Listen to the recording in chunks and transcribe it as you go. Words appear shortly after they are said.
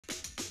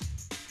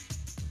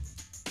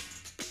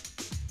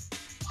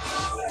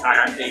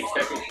Hi, I'm Dave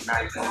Kekich,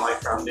 National Life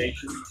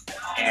Foundation,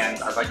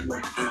 and I'd like to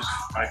introduce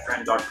my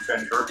friend Dr.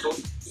 Ben Goertzel.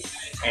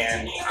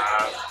 And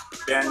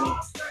Ben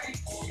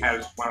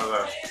has one of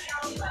the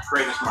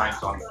greatest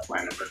minds on the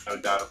planet, there's no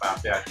doubt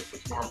about that. But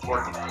what's more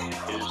important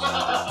is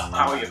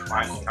how he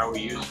applies it, how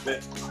he uses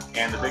it,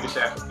 and the biggest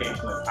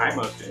application that I'm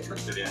most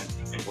interested in,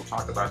 and we'll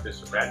talk about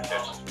this at RAAD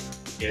Fest,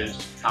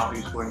 is how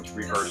he's going to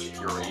reverse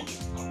your aging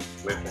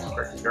with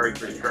a very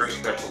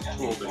special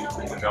tool that he's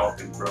been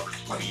developing for over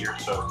 20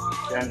 years. So,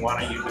 Ben, why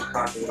don't you just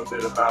talk a little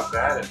bit about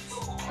that,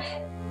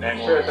 and then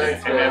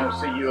we'll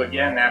see you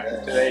again after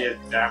today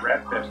at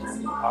RAAD Fest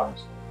in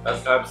August.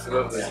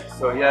 Absolutely.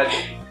 So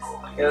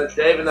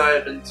Dave and I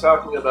have been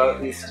talking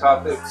about these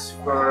topics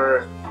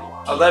for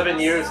 11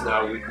 years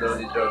now. We've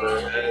known each other,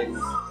 and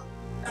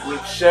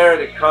we've shared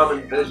a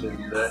common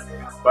vision that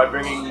by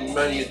bringing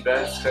many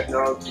advanced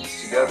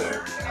technologies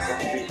together,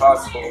 it will be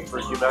possible for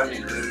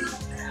humanity to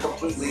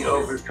completely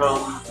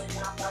overcome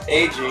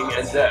aging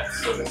and death,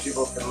 so that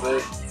people can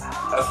live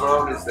as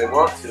long as they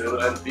want to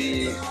and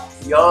be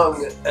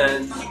young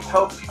and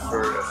healthy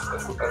for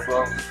as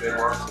long as they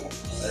want to.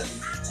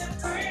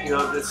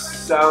 And this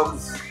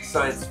sounds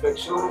science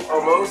fictional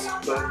almost,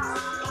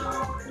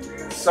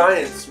 but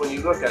science, when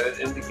you look at it,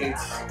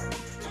 indicates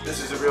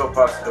this is a real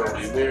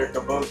possibility. We're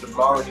composed of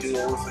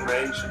molecules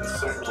arranged in a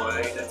certain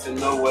way. It's in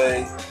no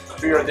way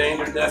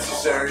preordained or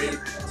necessary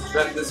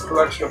that this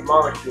collection of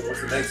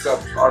molecules that makes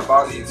up our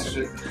bodies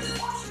should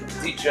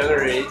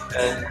degenerate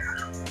and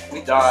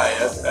we die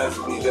as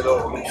we get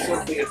old. It's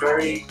simply a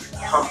very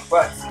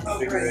complex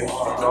configuration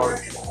of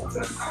molecules.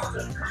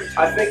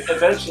 I think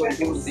eventually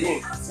human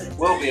beings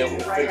will be able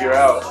to figure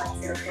out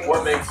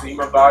what makes the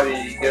human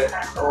body get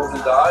old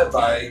and die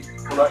by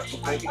collective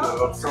thinking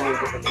of so many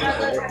different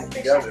people working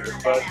together.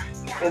 But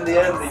in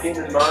the end, the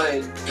human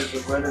mind is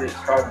a limited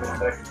cognitive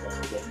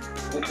mechanism.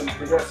 We can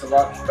progress a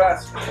lot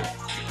faster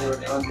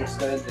toward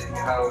understanding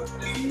how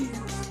disease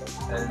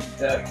and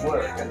death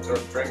work and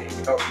toward bringing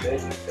health and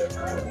aging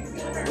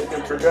together. We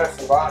can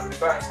progress a lot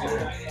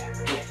faster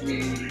if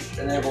we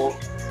enable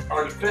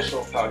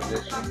artificial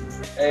cognition,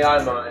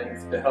 AI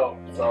minds, to help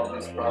solve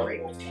these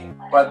problems.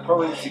 By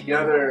pulling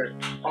together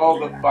all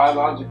the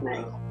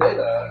biological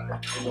data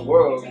in the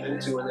world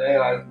into an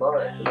AI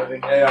mind, and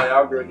having AI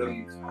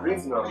algorithms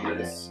reason on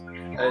this,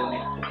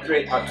 and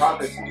create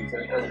hypotheses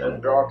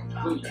and draw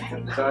conclusions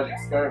and design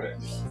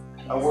experiments,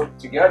 and work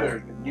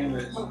together with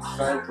human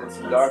scientists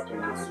and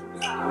doctors,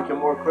 we can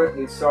more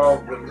quickly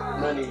solve the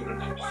many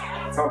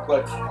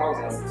complex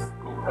puzzles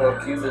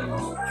of human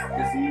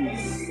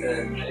disease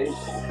and aging,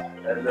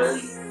 and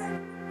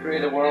then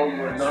create a world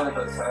where none of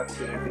us have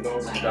to get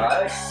old and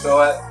die.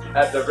 So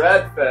at the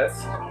RAAD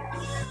Fest,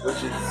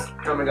 which is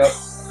coming up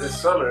this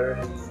summer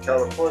in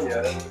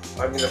California,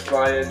 I'm going to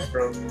fly in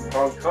from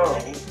Hong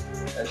Kong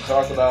and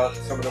talk about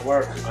some of the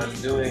work I'm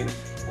doing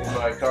with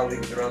my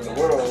colleagues around the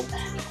world,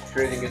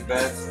 creating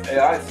advanced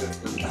AI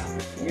systems,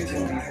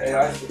 using these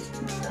AI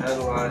systems to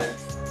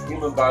analyze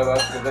human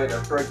biological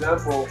data. For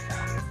example,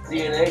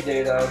 DNA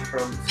data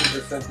from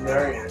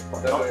supercentenarians.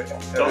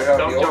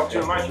 Don't tell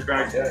too much. We're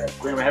going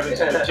to have it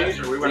in a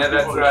teaser. We want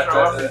people to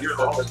show up and hear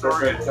the whole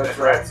story. That's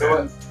right.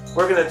 So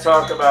we're going to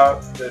talk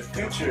about the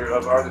future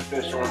of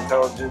artificial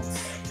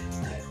intelligence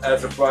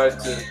as applied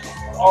to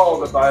all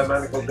the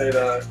biomedical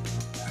data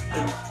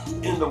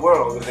in the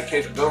world, and the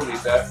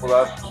capabilities that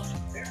will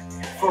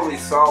fully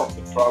solve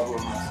the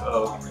problems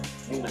of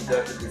human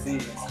death and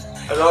disease.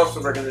 And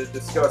also we're going to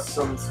discuss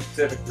some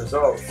specific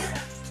results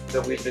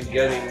that we've been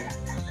getting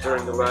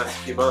during the last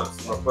few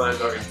months from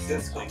applying our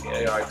existing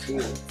AI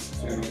tools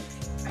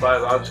to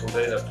biological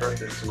data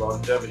turned into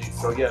longevity.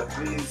 So yeah,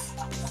 please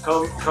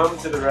come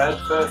to the RAAD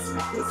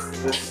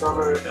Fest this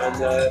summer, and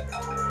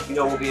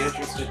we'll be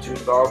interested to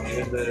involve you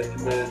in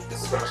the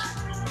discussion.